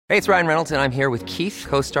Hey, it's Ryan Reynolds, and I'm here with Keith,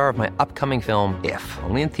 co-star of my upcoming film, If,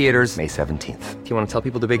 only in theaters May 17th. Do you want to tell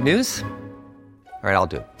people the big news? All right, I'll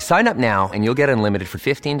do it. Sign up now and you'll get unlimited for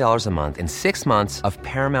 $15 a month and 6 months of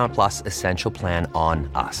Paramount Plus Essential Plan on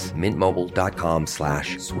us.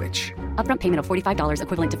 MintMobile.com/switch. Upfront payment of $45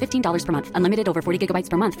 equivalent to $15 per month. Unlimited over 40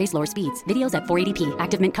 gigabytes per month. Face lower speeds. Videos at 480p.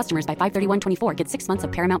 Active Mint customers by 531.24 get 6 months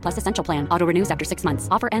of Paramount Plus Essential Plan. Auto renews after 6 months.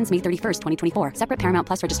 Offer ends May 31st, 2024. Separate Paramount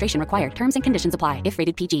Plus registration required. Terms and conditions apply if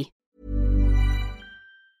rated PG.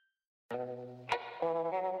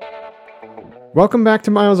 Welcome back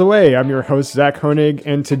to Miles Away. I'm your host, Zach Honig,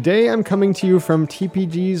 and today I'm coming to you from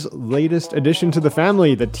TPG's latest addition to the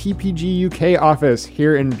family, the TPG UK office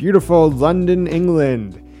here in beautiful London,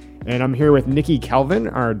 England. And I'm here with Nikki Kelvin,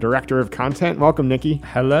 our Director of Content. Welcome, Nikki.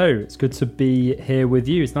 Hello. It's good to be here with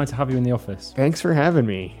you. It's nice to have you in the office. Thanks for having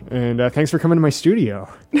me, and thanks for coming to my studio.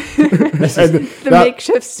 The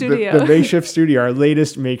makeshift studio. The makeshift studio, our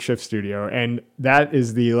latest makeshift studio. And that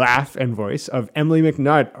is the laugh and voice of Emily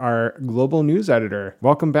McNutt, our global news editor.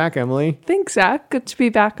 Welcome back, Emily. Thanks, Zach. Good to be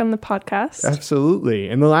back on the podcast. Absolutely.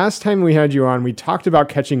 And the last time we had you on, we talked about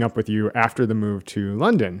catching up with you after the move to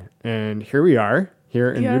London. And here we are. Here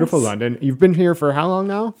in beautiful London. You've been here for how long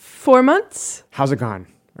now? 4 months. How's it gone?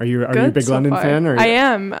 Are you a big London fan? I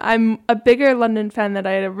am. I'm a bigger London fan than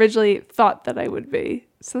I had originally thought that I would be.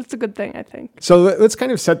 So that's a good thing, I think. So let's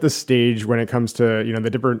kind of set the stage when it comes to, the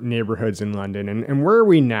different neighborhoods in London. And where are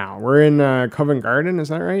we now? We're in Covent Garden, is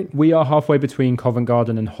that right? We are halfway between Covent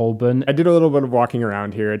Garden and Holborn. I did a little bit of walking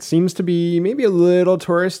around here. It seems to be maybe a little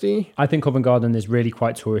touristy. I think Covent Garden is really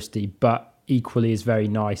quite touristy, but equally is very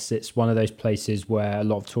nice. It's one of those places where a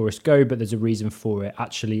lot of tourists go, but there's a reason for it.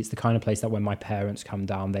 Actually, it's the kind of place that when my parents come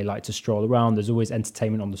down, they like to stroll around. There's always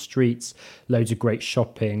entertainment on the streets, loads of great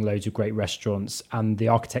shopping, loads of great restaurants, and the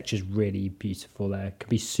architecture is really beautiful there. It can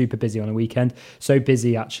be super busy on a weekend. So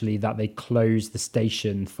busy, actually, that they close the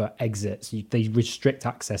station for exits. They restrict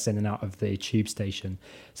access in and out of the tube station.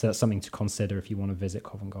 So that's something to consider if you want to visit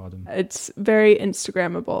Covent Garden. It's very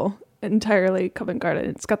Instagrammable. Entirely Covent Garden.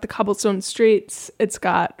 It's got the cobblestone streets. It's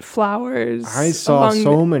got flowers. I saw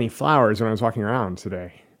so many flowers when I was walking around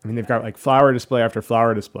today. I mean, they've got like flower display after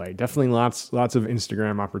flower display. Definitely lots of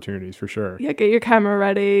Instagram opportunities for sure. Yeah, get your camera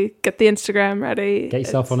ready. Get the Instagram ready. Get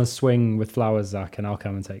yourself on a swing with flowers, Zach, and I'll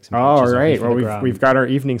come and take some pictures. All right. Well, we've got our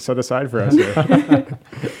evening set aside for us here.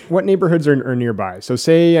 What neighborhoods are nearby? So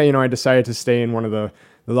say, I decided to stay in one of the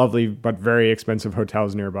lovely but very expensive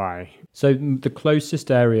hotels nearby. So the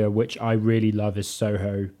closest area, which I really love, is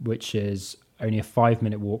Soho, which is only a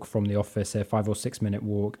 5-minute walk from the office, a 5 or 6 minute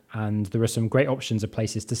walk. And there are some great options of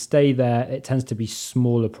places to stay there. It tends to be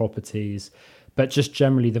smaller properties, but just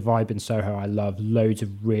generally the vibe in Soho, I love. Loads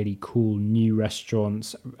of really cool new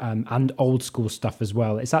restaurants and old school stuff as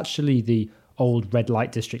well. It's actually the old red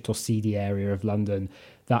light district or seedy area of London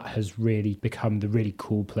that has really become the really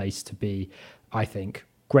cool place to be, I think.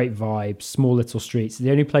 Great vibes, small little streets. The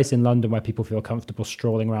only place in London where people feel comfortable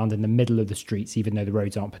strolling around in the middle of the streets, even though the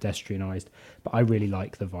roads aren't pedestrianised. But I really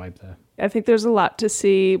like the vibe there. I think there's a lot to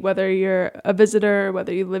see, whether you're a visitor or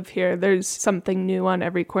whether you live here. There's something new on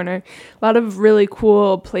every corner. A lot of really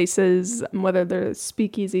cool places, whether they're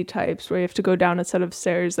speakeasy types where you have to go down a set of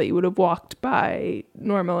stairs that you would have walked by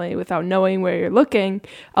normally without knowing where you're looking.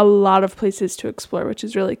 A lot of places to explore, which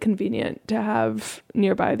is really convenient to have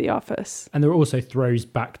nearby the office. And there are also throws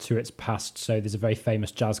back to its past. So there's a very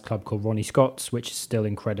famous jazz club called Ronnie Scott's, which is still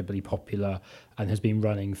incredibly popular and has been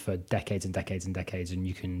running for decades and decades and decades. And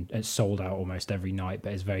it's sold out almost every night,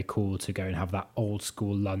 but it's very cool to go and have that old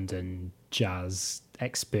school London jazz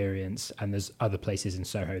experience. And there's other places in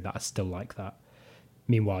Soho that are still like that.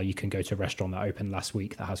 Meanwhile, you can go to a restaurant that opened last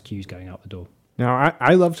week that has queues going out the door. Now,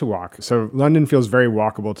 I love to walk, so London feels very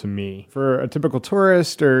walkable to me. For a typical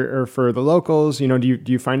tourist or for the locals, do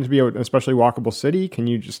you find it to be an especially walkable city? Can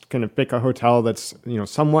you just kind of pick a hotel that's,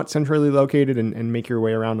 somewhat centrally located and make your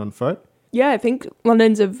way around on foot? Yeah, I think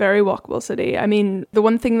London's a very walkable city. I mean, the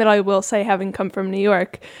one thing that I will say, having come from New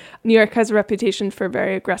York has a reputation for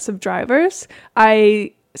very aggressive drivers.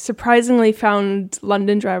 I surprisingly found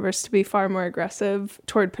London drivers to be far more aggressive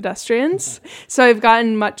toward pedestrians. So I've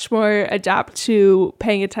gotten much more adept to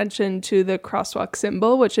paying attention to the crosswalk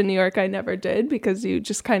symbol, which in New York I never did because you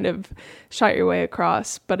just kind of shot your way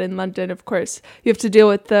across. But in London, of course, you have to deal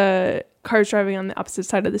with the cars driving on the opposite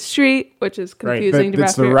side of the street, which is Right, confusing but to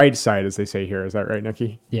it's the right side, as they say here. Is that right,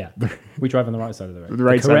 Nikki? Yeah, we drive on the right side of the road. The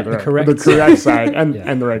right side, the correct the correct side,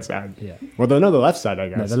 and the right side. Yeah. Well, no, the left side, I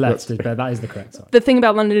guess. No, the left, but that is the correct side. The thing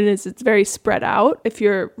about London is it's very spread out. If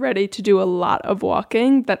you're ready to do a lot of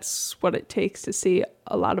walking, that's what it takes to see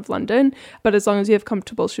a lot of London. But as long as you have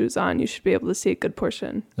comfortable shoes on, you should be able to see a good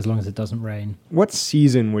portion. As long as it doesn't rain. What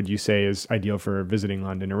season would you say is ideal for visiting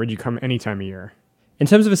London, or would you come any time of year? In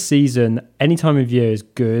terms of a season, any time of year is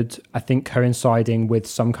good. I think coinciding with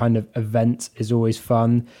some kind of event is always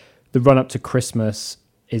fun. The run up to Christmas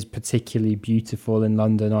is particularly beautiful in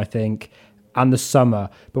London, I think, and the summer.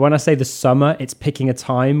 But when I say the summer, it's picking a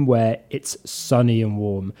time where it's sunny and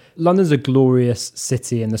warm. London's a glorious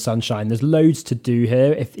city in the sunshine. There's loads to do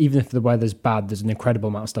here. Even if the weather's bad, there's an incredible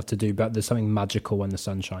amount of stuff to do, but there's something magical when the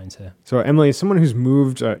sun shines here. So, Emily, as someone who's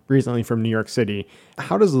moved recently from New York City,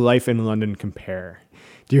 how does life in London compare?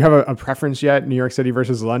 Do you have a preference yet, New York City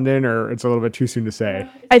versus London, or it's a little bit too soon to say?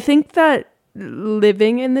 I think that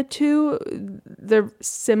living in the two, they're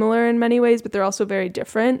similar in many ways, but they're also very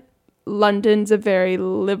different. London's a very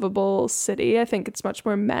livable city. I think it's much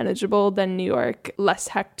more manageable than New York, less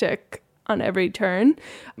hectic on every turn,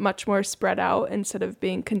 much more spread out instead of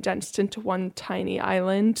being condensed into one tiny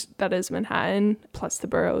island that is Manhattan, plus the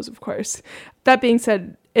boroughs, of course. That being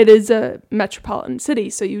said, it is a metropolitan city,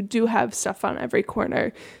 so you do have stuff on every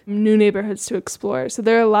corner, new neighborhoods to explore. So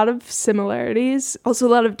there are a lot of similarities, also a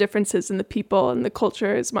lot of differences in the people, and the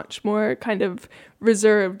culture is much more kind of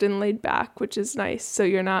reserved and laid back, which is nice. So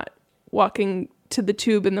you're not walking to the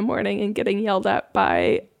tube in the morning and getting yelled at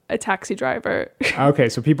by a taxi driver. Okay,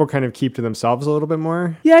 so people kind of keep to themselves a little bit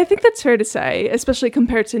more? Yeah, I think that's fair to say, especially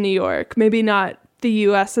compared to New York. Maybe not the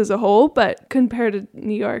US as a whole, but compared to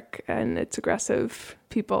New York and its aggressive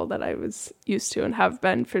people that I was used to and have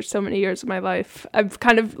been for so many years of my life, I've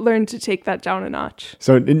kind of learned to take that down a notch.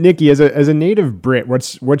 So, Nikki, as a native Brit,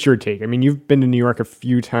 what's your take? I mean, you've been to New York a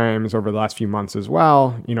few times over the last few months as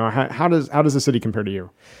well. You know, how does the city compare to you?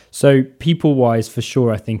 So, people-wise, for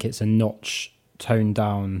sure, I think it's a notch toned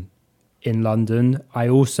down in London. I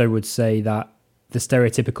also would say that the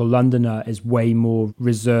stereotypical Londoner is way more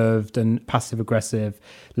reserved and passive-aggressive,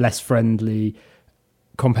 less friendly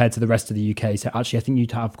compared to the rest of the UK. So actually, I think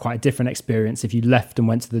you'd have quite a different experience if you left and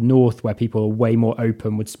went to the north, where people are way more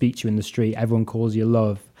open, would speak to you in the street, everyone calls you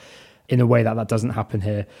love, in a way that doesn't happen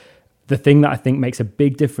here. The thing that I think makes a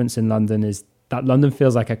big difference in London is that London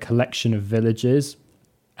feels like a collection of villages,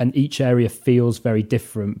 and each area feels very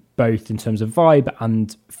different, both in terms of vibe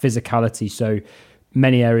and physicality. So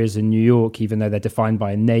many areas in New York, even though they're defined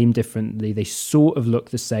by a name differently, they sort of look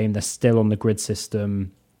the same. They're still on the grid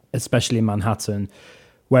system, especially in Manhattan.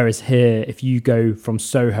 Whereas here, if you go from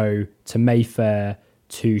Soho to Mayfair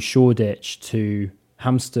to Shoreditch to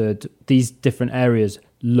Hampstead, these different areas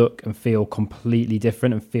look and feel completely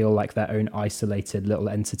different and feel like their own isolated little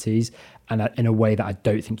entities, and in a way that I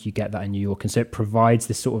don't think you get that in New York. And so it provides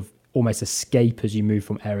this sort of almost escape as you move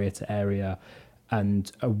from area to area,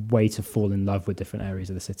 and a way to fall in love with different areas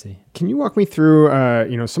of the city. Can you walk me through,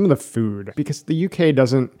 some of the food? Because the UK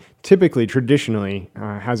traditionally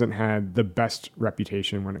hasn't had the best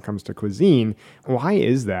reputation when it comes to cuisine. Why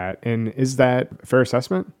is that? And is that a fair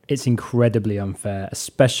assessment? It's incredibly unfair,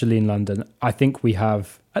 especially in London. I think we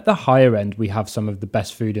have, at the higher end, we have some of the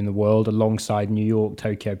best food in the world, alongside New York,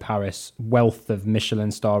 Tokyo, Paris, wealth of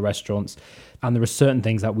Michelin star restaurants. And there are certain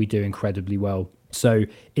things that we do incredibly well. So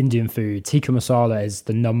Indian food, tikka masala is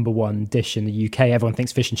the number one dish in the UK. Everyone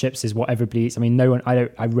thinks fish and chips is what everybody eats. I mean,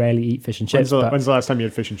 I rarely eat fish and chips. When's the last time you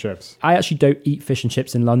had fish and chips? I actually don't eat fish and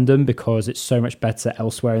chips in London because it's so much better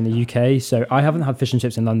elsewhere in the UK. So I haven't had fish and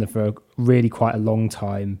chips in London for really quite a long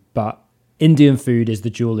time, but Indian food is the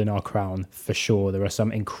jewel in our crown, for sure. There are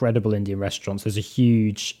some incredible Indian restaurants. There's a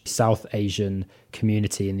huge South Asian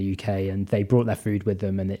community in the UK, and they brought their food with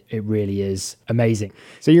them, and it really is amazing.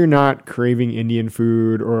 So you're not craving Indian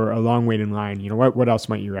food or a long wait in line. You know, what else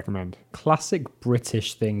might you recommend? Classic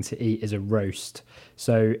British thing to eat is a roast.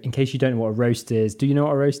 So in case you don't know what a roast is, do you know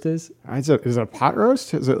what a roast is? Is it a pot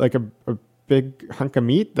roast? Is it like a big hunk of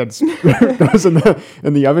meat that's goes in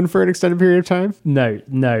the oven for an extended period of time?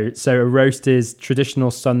 No. So a roast is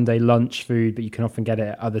traditional Sunday lunch food, but you can often get it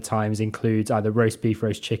at other times. Includes either roast beef,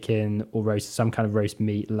 roast chicken, or some kind of roast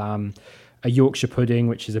meat, lamb. A Yorkshire pudding,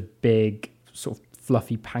 which is a big sort of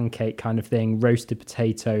fluffy pancake kind of thing. Roasted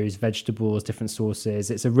potatoes, vegetables, different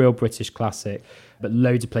sauces. It's a real British classic, but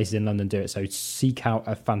loads of places in London do it. So seek out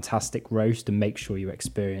a fantastic roast and make sure you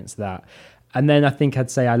experience that. And then I think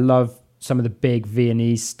I'd say I love some of the big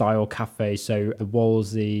Viennese style cafes, so the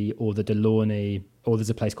Wolsey or the Delaunay, or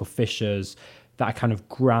there's a place called Fisher's. that are kind of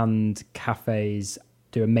grand cafes,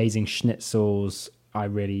 do amazing schnitzels. I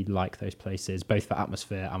really like those places, both for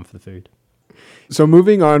atmosphere and for the food. So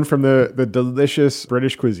moving on from the delicious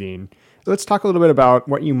British cuisine, let's talk a little bit about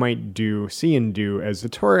what you might see and do as a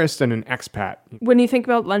tourist and an expat. When you think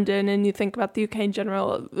about London and you think about the UK in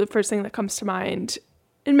general, the first thing that comes to mind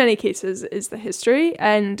in many cases is the history.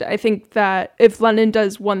 And I think that if London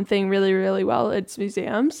does one thing really, really well, it's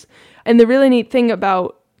museums. And the really neat thing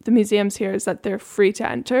about the museums here is that they're free to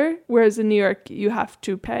enter, whereas in New York, you have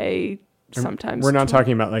to pay sometimes. We're not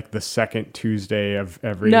talking about like the second Tuesday of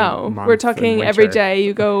every month. No, we're talking every day.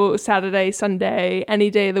 You go Saturday, Sunday, any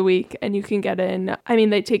day of the week, and you can get in. I mean,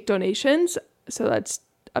 they take donations, so that's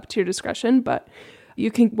up to your discretion, but you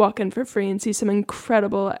can walk in for free and see some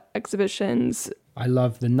incredible exhibitions. I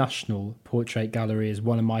love the National Portrait Gallery is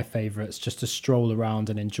one of my favourites, just to stroll around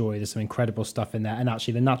and enjoy. There's some incredible stuff in there. And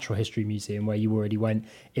actually the Natural History Museum, where you already went,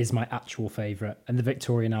 is my actual favourite. And the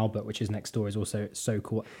Victoria and Albert, which is next door, is also so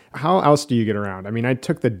cool. How else do you get around? I mean, I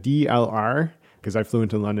took the DLR because I flew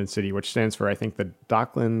into London City, which stands for, I think, the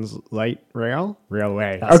Docklands Light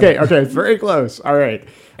Railway. Okay, very close. All right.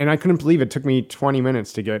 And I couldn't believe it took me 20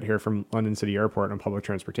 minutes to get here from London City Airport on public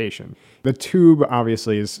transportation. The tube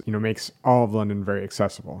obviously makes all of London very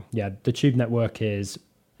accessible. Yeah, the tube network is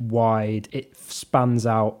wide. It spans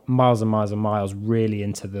out miles and miles and miles really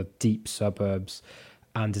into the deep suburbs,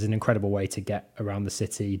 and is an incredible way to get around the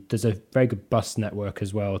city. There's a very good bus network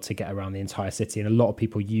as well to get around the entire city, and a lot of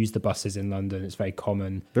people use the buses in London. It's very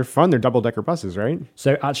common. They're fun. They're double-decker buses, right?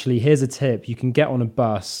 So actually, here's a tip. You can get on a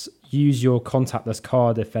bus, use your contactless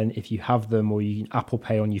card if you have them, or you can Apple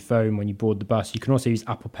Pay on your phone when you board the bus. You can also use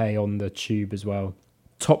Apple Pay on the tube as well.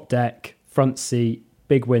 Top deck, front seat,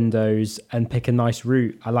 big windows, and pick a nice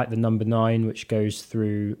route. I like the number 9, which goes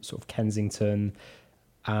through sort of Kensington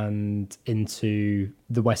and into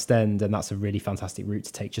the West End, and that's a really fantastic route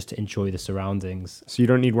to take just to enjoy the surroundings. So you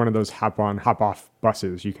don't need one of those hop on, hop off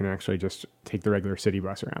buses. You can actually just take the regular city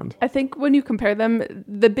bus around. I think when you compare them,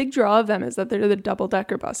 the big draw of them is that they're the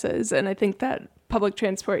double-decker buses, and I think that public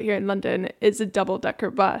transport here in London is a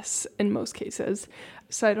double-decker bus in most cases.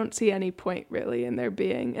 So I don't see any point really in there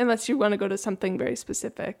being, unless you want to go to something very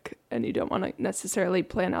specific and you don't want to necessarily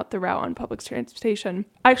plan out the route on public transportation.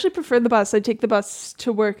 I actually prefer the bus. I take the bus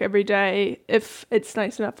to work every day. If it's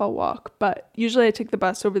nice enough, I'll walk. But usually I take the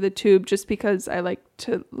bus over the tube just because I like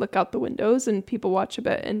to look out the windows and people watch a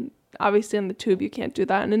bit. And obviously on the tube, you can't do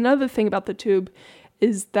that. And another thing about the tube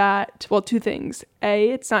is that, well, 2 things. A,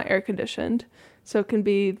 it's not air conditioned. So it can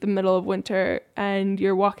be the middle of winter and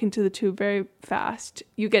you're walking to the tube very fast.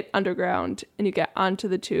 You get underground and you get onto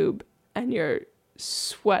the tube and you're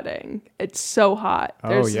sweating. It's so hot.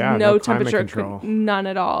 There's no temperature control. None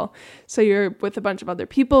at all. So you're with a bunch of other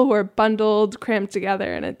people who are bundled, crammed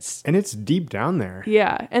together, and it's deep down there.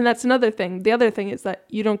 Yeah, and that's another thing. The other thing is that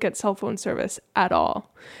you don't get cell phone service at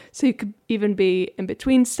all. So you could even be in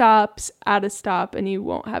between stops, at a stop, and you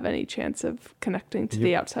won't have any chance of connecting to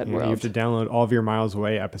the outside world. You have to download all of your Miles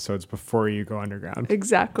Away episodes before you go underground.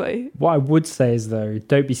 Exactly. What I would say is, though,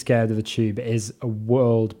 don't be scared of the tube. It is a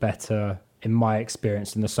world better, in my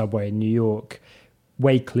experience, than the subway in New York.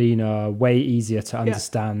 Way cleaner, way easier to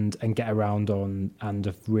understand and get around on, and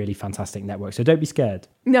a really fantastic network. So don't be scared.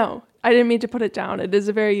 No, I didn't mean to put it down. It is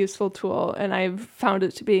a very useful tool, and I've found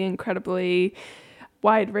it to be incredibly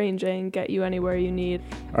wide-ranging, get you anywhere you need.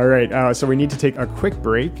 All right, so we need to take a quick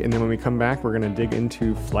break, and then when we come back, we're going to dig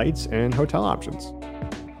into flights and hotel options.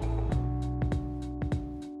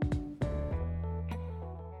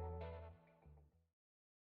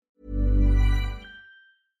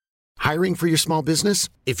 Hiring for your small business?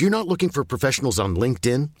 If you're not looking for professionals on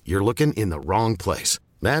LinkedIn, you're looking in the wrong place.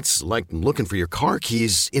 That's like looking for your car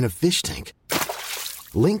keys in a fish tank.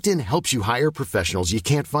 LinkedIn helps you hire professionals you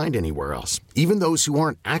can't find anywhere else, even those who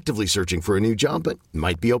aren't actively searching for a new job but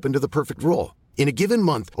might be open to the perfect role. In a given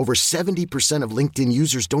month, over 70% of LinkedIn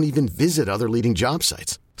users don't even visit other leading job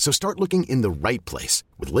sites. So start looking in the right place.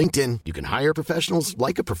 With LinkedIn, you can hire professionals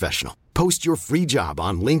like a professional. Post your free job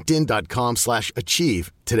on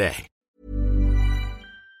linkedin.com/achieve today.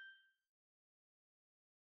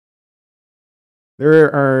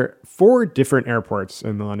 There are 4 different airports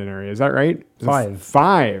in the London area. Is that right? 5.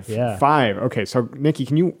 5. Yeah. 5. Okay, so Nikki,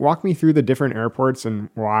 can you walk me through the different airports and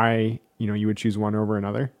why, you would choose one over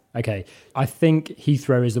another? Okay, I think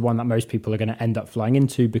Heathrow is the one that most people are going to end up flying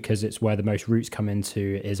into because it's where the most routes come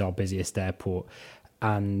into, is our busiest airport.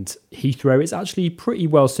 And Heathrow is actually pretty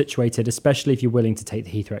well situated, especially if you're willing to take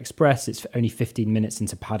the Heathrow Express. It's only 15 minutes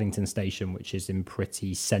into Paddington Station, which is in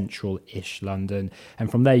pretty central-ish London. And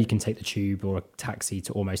from there, you can take the tube or a taxi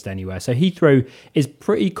to almost anywhere. So Heathrow is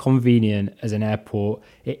pretty convenient as an airport.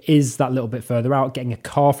 It is that little bit further out. Getting a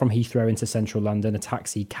car from Heathrow into central London, a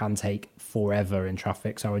taxi can take forever in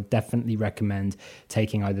traffic. So I would definitely recommend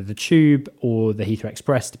taking either the tube or the Heathrow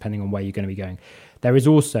Express, depending on where you're going to be going. There is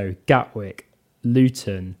also Gatwick,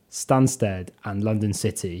 Luton, Stansted and London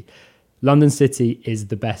City. London City is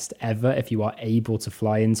the best ever if you are able to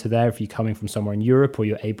fly into there. If you're coming from somewhere in Europe, or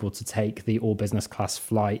you're able to take the all business class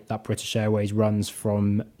flight that British Airways runs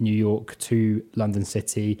from New York to London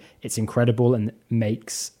City, it's incredible and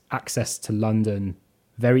makes access to London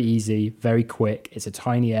very easy, very quick. It's a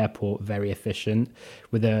tiny airport, very efficient.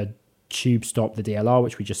 With a tube stop, the DLR,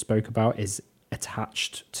 which we just spoke about, is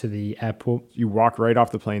attached to the airport. You walk right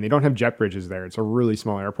off the plane. They don't have jet bridges there. It's a really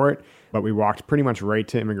small airport, but we walked pretty much right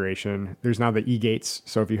to immigration. There's now the e-gates.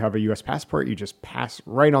 So if you have a US passport, you just pass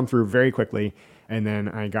right on through very quickly. And then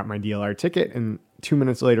I got my DLR ticket, and 2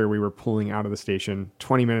 minutes later, we were pulling out of the station.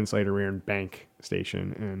 20 minutes later, we were in Bank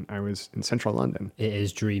Station, and I was in central London. It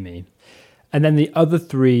is dreamy. And then the other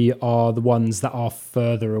three are the ones that are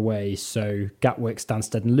further away. So Gatwick,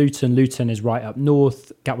 Stansted and Luton. Luton is right up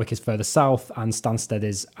north. Gatwick is further south, and Stansted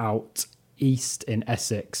is out east in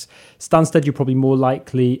Essex. Stansted, you're probably more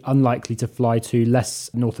unlikely to fly to, less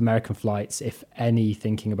North American flights, if any,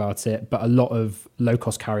 thinking about it. But a lot of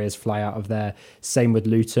low-cost carriers fly out of there. Same with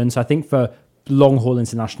Luton. So I think for long-haul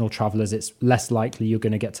international travellers, it's less likely you're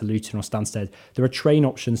going to get to Luton or Stansted. There are train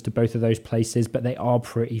options to both of those places, but they are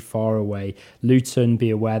pretty far away. Luton,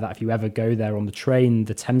 be aware that if you ever go there on the train,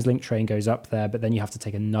 the Thameslink train goes up there, but then you have to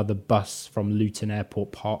take another bus from Luton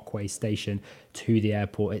Airport Parkway Station to the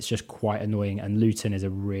airport. It's just quite annoying, and Luton is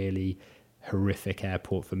a really horrific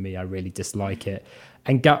airport for me. I really dislike it.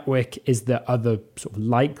 And Gatwick is the other sort of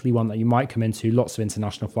likely one that you might come into. Lots of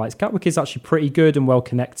international flights. Gatwick is actually pretty good and well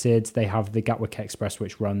connected. They have the Gatwick Express,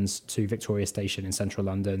 which runs to Victoria Station in central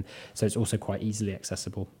London. So it's also quite easily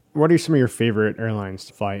accessible. What are some of your favorite airlines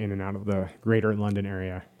to fly in and out of the greater London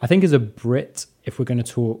area? I think as a Brit, if we're going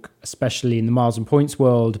to talk, especially in the miles and points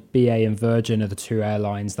world, BA and Virgin are the two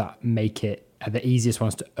airlines that make it are the easiest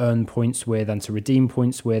ones to earn points with and to redeem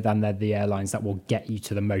points with, and they're the airlines that will get you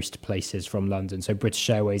to the most places from London. So British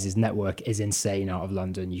Airways' network is insane out of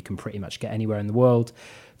London. You can pretty much get anywhere in the world.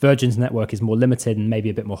 Virgin's network is more limited and maybe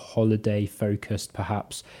a bit more holiday focused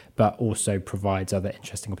perhaps, but also provides other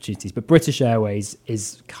interesting opportunities. But British Airways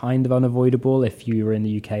is kind of unavoidable if you were in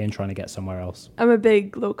the UK and trying to get somewhere else. I'm a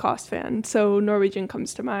big low-cost fan, so Norwegian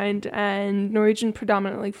comes to mind, and Norwegian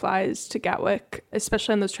predominantly flies to Gatwick,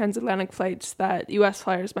 especially on those transatlantic flights that US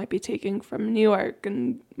flyers might be taking from New York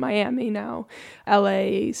and Miami now,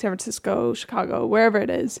 LA, San Francisco, Chicago, wherever it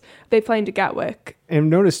is. They fly into Gatwick. And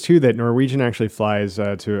notice too that Norwegian actually flies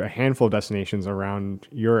to a handful of destinations around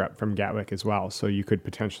Europe from Gatwick as well. So you could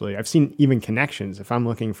potentially, I've seen even connections. If I'm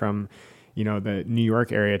looking from, the New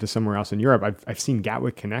York area to somewhere else in Europe, I've seen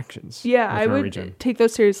Gatwick connections. Yeah, I would take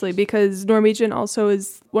those seriously, because Norwegian also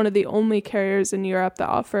is one of the only carriers in Europe that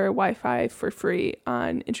offer Wi-Fi for free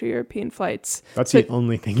on inter-European flights. That's the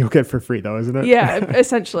only thing you'll get for free though, isn't it? Yeah,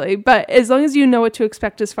 essentially. But as long as you know what to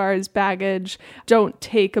expect as far as baggage, don't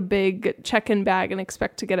take a big check-in bag and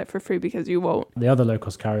expect to get it for free, because you won't. The other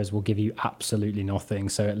low-cost carriers will give you absolutely nothing,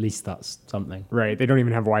 so at least that's something. Right. They don't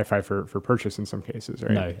even have Wi-Fi for purchase in some cases,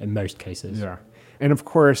 right? No, in most cases. Yeah. And of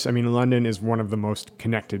course, London is one of the most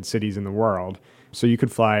connected cities in the world. So you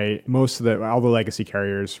could fly all the legacy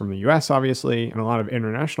carriers from the US, obviously, and a lot of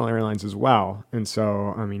international airlines as well. And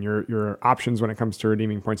so, your options when it comes to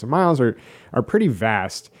redeeming points and miles are pretty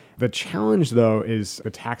vast. The challenge, though, is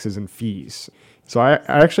the taxes and fees. So I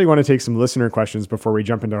actually want to take some listener questions before we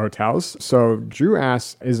jump into hotels. So Drew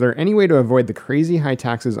asks, is there any way to avoid the crazy high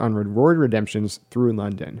taxes on reward redemptions through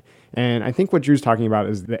London? And I think what Drew's talking about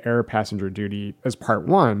is the air passenger duty as part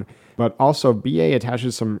one, but also BA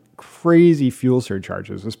attaches some crazy fuel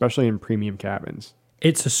surcharges, especially in premium cabins.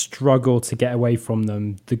 It's a struggle to get away from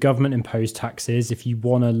them. The government imposed taxes. If you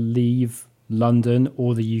want to leave London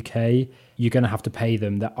or the UK, you're going to have to pay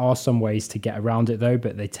them. There are some ways to get around it though,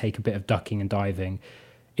 but they take a bit of ducking and diving.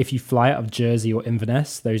 If you fly out of Jersey or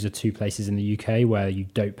Inverness, those are two places in the UK where you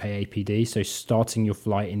don't pay APD. So starting your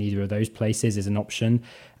flight in either of those places is an option.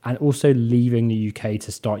 And also leaving the UK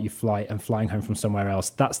to start your flight and flying home from somewhere else.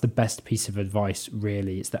 That's the best piece of advice,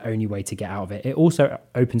 really. It's the only way to get out of it. It also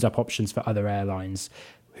opens up options for other airlines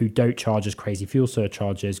who don't charge as crazy fuel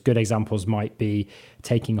surcharges. Good examples might be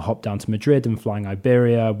taking a hop down to Madrid and flying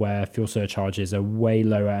Iberia, where fuel surcharges are way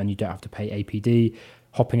lower and you don't have to pay APD.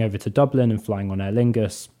 hopping over to Dublin and flying on Aer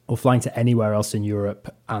Lingus, or flying to anywhere else in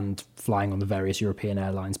Europe and flying on the various European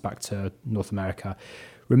airlines back to North America.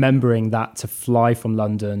 Remembering that to fly from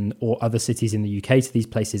London or other cities in the UK to these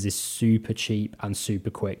places is super cheap and super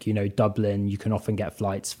quick. You know, Dublin, you can often get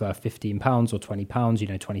flights for £15 or £20, you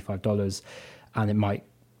know, $25, and it might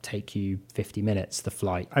take you 50 minutes, the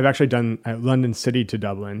flight. I've actually done London City to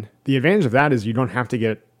Dublin. The advantage of that is you don't have to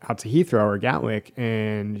get out to Heathrow or Gatwick,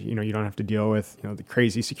 and you don't have to deal with the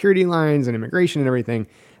crazy security lines and immigration and everything.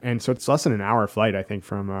 And so it's less than an hour flight, I think,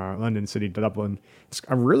 from London City to Dublin. It's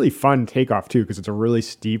a really fun takeoff too, because it's a really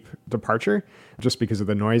steep departure just because of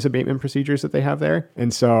the noise abatement procedures that they have there.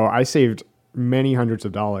 And so I saved many hundreds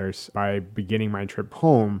of dollars by beginning my trip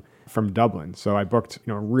home from Dublin. So I booked,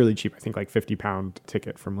 really cheap, I think like £50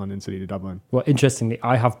 ticket from London City to Dublin. Well, interestingly,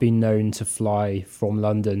 I have been known to fly from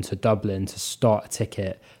London to Dublin to start a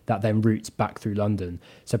ticket that then routes back through London.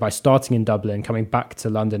 So by starting in Dublin, coming back to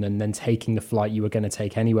London, and then taking the flight you were going to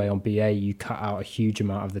take anyway on BA, you cut out a huge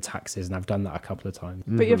amount of the taxes. And I've done that a couple of times.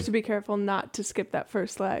 But you have to be careful not to skip that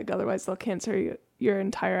first leg. Otherwise, they'll cancel your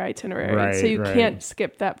entire itinerary. So you can't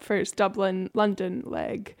skip that first Dublin-London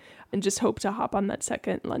leg and just hope to hop on that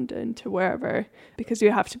second London to wherever, because you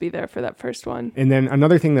have to be there for that first one. And then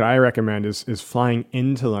another thing that I recommend is flying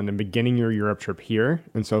into London, beginning your Europe trip here.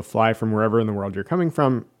 And so fly from wherever in the world you're coming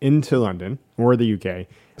from into London or the UK,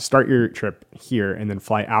 start your trip here, and then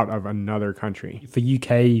fly out of another country. For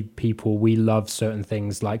UK people, we love certain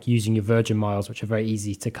things like using your Virgin miles, which are very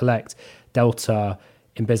easy to collect. Delta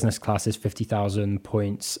in business class is 50,000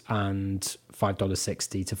 points and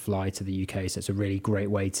 $5.60 to fly to the UK. So it's a really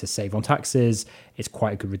great way to save on taxes. It's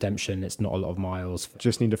quite a good redemption. It's not a lot of miles.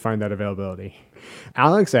 Just need to find that availability.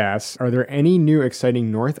 Alex asks, are there any new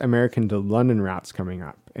exciting North American to London routes coming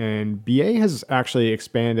up? And BA has actually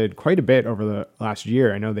expanded quite a bit over the last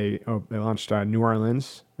year. I know they launched New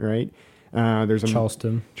Orleans, right? There's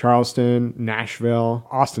Charleston, Nashville.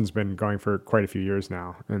 Austin's been going for quite a few years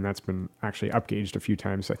now, and that's been actually upgauged a few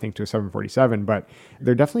times, I think, to a 747. But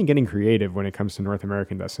they're definitely getting creative when it comes to North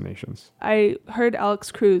American destinations. I heard Alex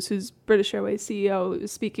Cruz, who's British Airways CEO,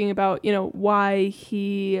 speaking about, why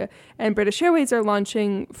he and British Airways are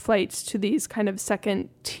launching flights to these kind of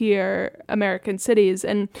second-tier American cities.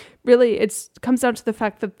 And really, it comes down to the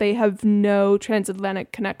fact that they have no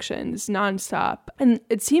transatlantic connections nonstop. And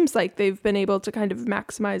it seems like they've been able to kind of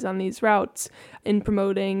maximize on these routes in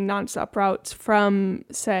promoting nonstop routes from,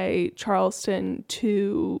 say, Charleston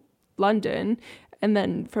to London. And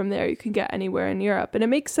then from there, you can get anywhere in Europe. And it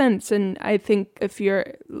makes sense. And I think if you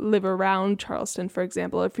live around Charleston, for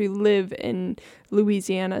example, if you live in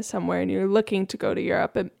Louisiana somewhere and you're looking to go to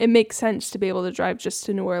Europe, it makes sense to be able to drive just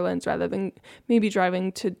to New Orleans rather than maybe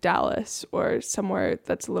driving to Dallas or somewhere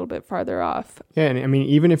that's a little bit farther off. Yeah, and I mean,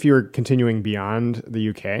 even if you're continuing beyond the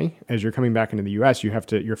UK, as you're coming back into the US, you have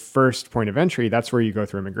to, your first point of entry, that's where you go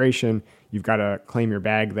through immigration. You've got to claim your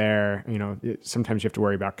bag there. Sometimes you have to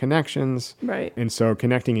worry about connections. Right. And so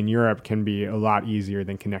connecting in Europe can be a lot easier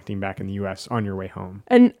than connecting back in the US on your way home.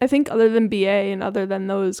 And I think other than BA and other than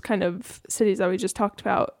those kind of cities that we just talked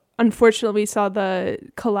about, unfortunately, we saw the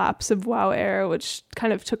collapse of WOW Air, which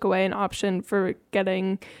kind of took away an option for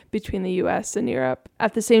getting between the US and Europe.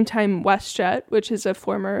 At the same time, WestJet, which is a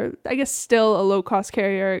former, I guess still a low-cost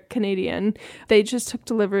carrier, Canadian, they just took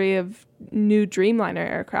delivery of new Dreamliner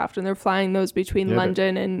aircraft, and they're flying those between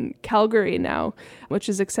London and Calgary now, which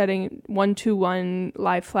is exciting. 121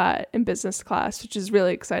 lie flat in business class, which is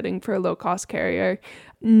really exciting for a low-cost carrier.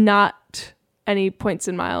 Not any points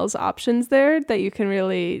and miles options there that you can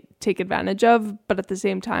really take advantage of, but at the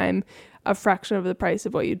same time, a fraction of the price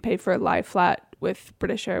of what you'd pay for a lie flat with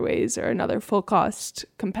British Airways or another full cost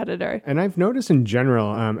competitor. And I've noticed in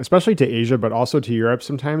general, especially to Asia, but also to Europe,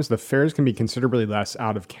 sometimes the fares can be considerably less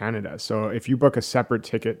out of Canada. So if you book a separate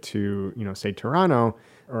ticket to, say Toronto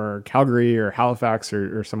or Calgary or Halifax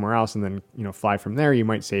or somewhere else, and then, fly from there, you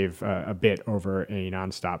might save a bit over a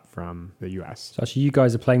nonstop from the US. So actually, you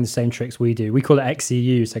guys are playing the same tricks we do. We call it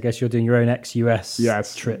ex-EU, so I guess you're doing your own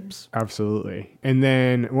ex-US trips. Absolutely. And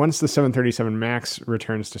then once the 737 MAX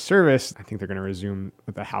returns to service, I think they're going to resume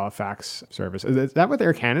with the Halifax service. Is that with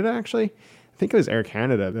Air Canada, actually? I think it was Air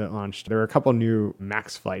Canada that launched. There were a couple new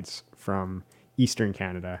MAX flights from Eastern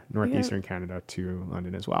Canada, Northeastern Canada to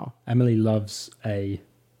London as well. Emily loves a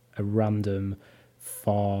random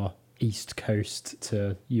far east coast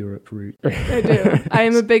to Europe route. I do. I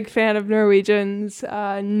am a big fan of Norwegian's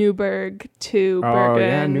Newburgh to Bergen. Oh,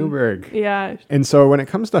 yeah, Newburgh. Yeah. And so when it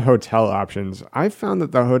comes to hotel options, I've found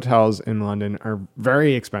that the hotels in London are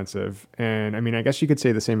very expensive. And I mean, I guess you could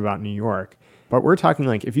say the same about New York. But we're talking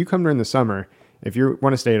like if you come during the summer, If you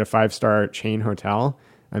want to stay at a 5-star chain hotel,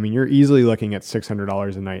 I mean, you're easily looking at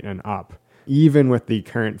 $600 a night and up, even with the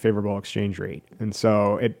current favorable exchange rate. And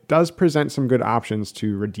so it does present some good options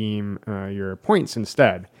to redeem your points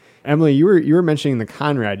instead. Emily, you were mentioning the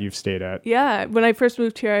Conrad you've stayed at. Yeah, when I first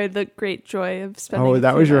moved here, I had the great joy of spending. Oh,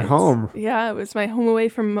 that was your home. Yeah, it was my home away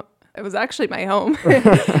from. It was actually my home.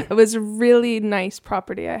 It was a really nice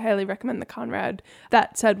property. I highly recommend the Conrad.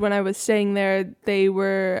 That said, when I was staying there, they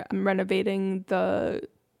were renovating the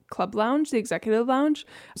club lounge, the executive lounge.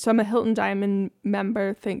 So I'm a Hilton Diamond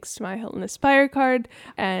member thanks to my Hilton Aspire card,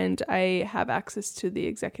 and I have access to the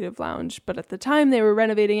executive lounge. But at the time they were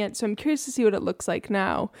renovating it, so I'm curious to see what it looks like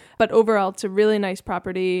now. But overall, it's a really nice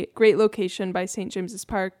property, great location by St. James's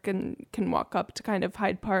Park, and can walk up to kind of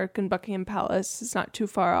Hyde Park and Buckingham Palace. It's not too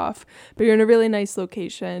far off, but you're in a really nice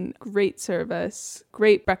location, great service,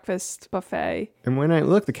 great breakfast buffet. And when I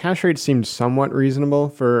looked, the cash rate seemed somewhat reasonable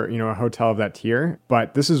for, a hotel of that tier,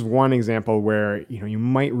 but this is one example where, you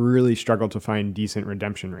might really struggle to find decent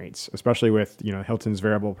redemption rates, especially with, Hilton's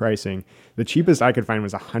variable pricing. The cheapest I could find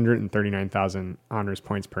was 139,000 honors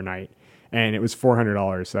points per night. And it was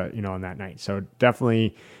 $400, on that night. So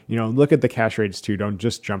definitely, look at the cash rates too. Don't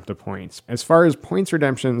just jump to points. As far as points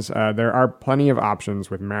redemptions, there are plenty of options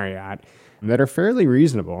with Marriott that are fairly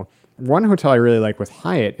reasonable. One hotel I really like with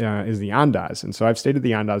Hyatt is the Andaz. And so I've stayed at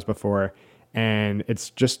the Andaz before, and it's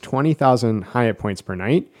just 20,000 Hyatt points per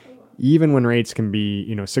night, even when rates can be,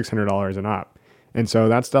 $600 and up. And so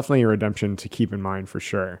that's definitely a redemption to keep in mind for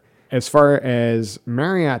sure. As far as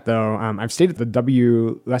Marriott, though, I've stayed at the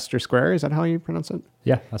W Leicester Square. Is that how you pronounce it?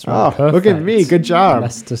 Yeah, that's right. Oh, look at me. Good job.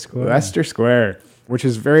 Leicester Square. Leicester Square, which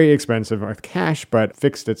is very expensive with cash, but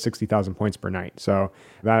fixed at 60,000 points per night. So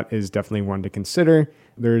that is definitely one to consider.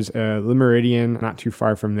 There's a Le Méridien not too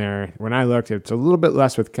far from there. When I looked, it's a little bit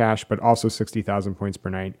less with cash, but also 60,000 points per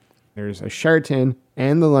night. There's a Sheraton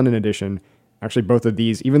and the London Edition. Actually, both of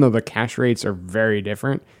these, even though the cash rates are very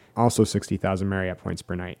different, also 60,000 Marriott points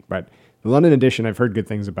per night. But the London Edition, I've heard good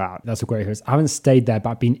things about. That's a great host. I haven't stayed there,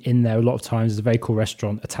 but I've been in there a lot of times. There's a very cool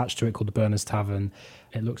restaurant attached to it called the Berners Tavern.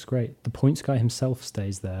 It looks great. The Points guy himself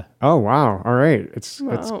stays there. Oh, wow. All right. It's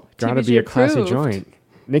got to be a classy joint.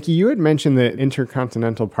 Nikki, you had mentioned the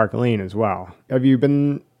Intercontinental Park Lane as well. Have you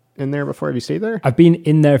been in there before? Have you stayed there? I've been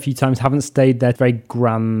in there a few times, haven't stayed there. Very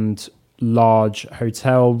grand, large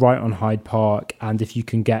hotel right on Hyde Park. And if you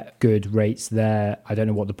can get good rates there, I don't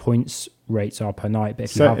know what the points rates are per night, but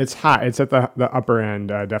if it's hot. It's at the upper end,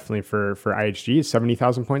 definitely for IHG. It's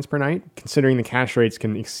 70,000 points per night, considering the cash rates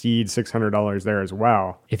can exceed $600 there as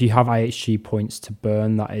well. If you have IHG points to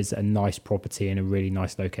burn, that is a nice property in a really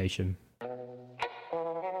nice location.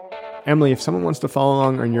 Emily, if someone wants to follow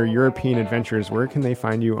along on your European adventures, where can they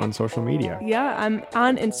find you on social media? Yeah, I'm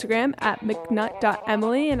on Instagram at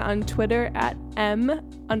mcnut.emily and on Twitter at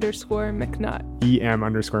m_mcnut.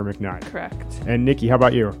 EM_mcnut. Correct. And Nikki, how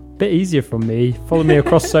about you? Bit easier from me. Follow me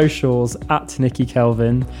across socials at Nikki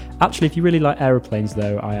Kelvin. Actually, if you really like aeroplanes,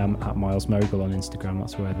 though, I am at Miles Mogul on Instagram.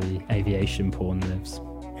 That's where the aviation porn lives.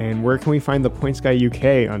 And where can we find the Points Guy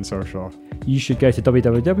UK on social? You should go to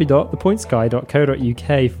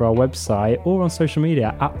www.thepointsguy.co.uk for our website or on social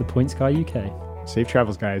media at The Points Guy UK. Safe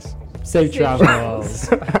travels, guys. Safe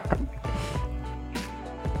travels.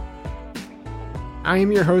 I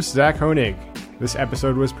am your host, Zach Honig. This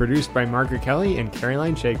episode was produced by Margaret Kelly and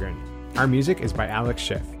Caroline Chagrin. Our music is by Alex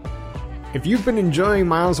Schiff. If you've been enjoying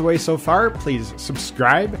Miles Away so far, please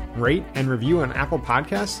subscribe, rate, and review on Apple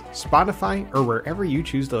Podcasts, Spotify, or wherever you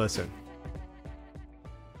choose to listen.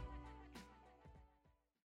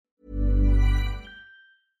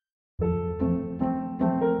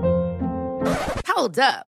 Hold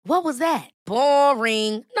up. What was that?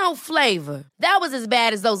 Boring. No flavor. That was as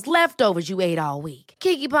bad as those leftovers you ate all week.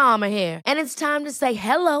 Keke Palmer here. And it's time to say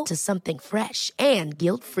hello to something fresh and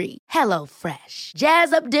guilt-free. Hello Fresh.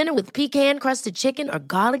 Jazz up dinner with pecan-crusted chicken or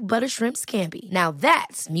garlic butter shrimp scampi. Now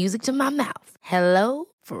that's music to my mouth. Hello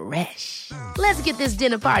Fresh. Let's get this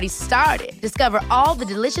dinner party started. Discover all the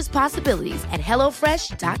delicious possibilities at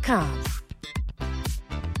HelloFresh.com.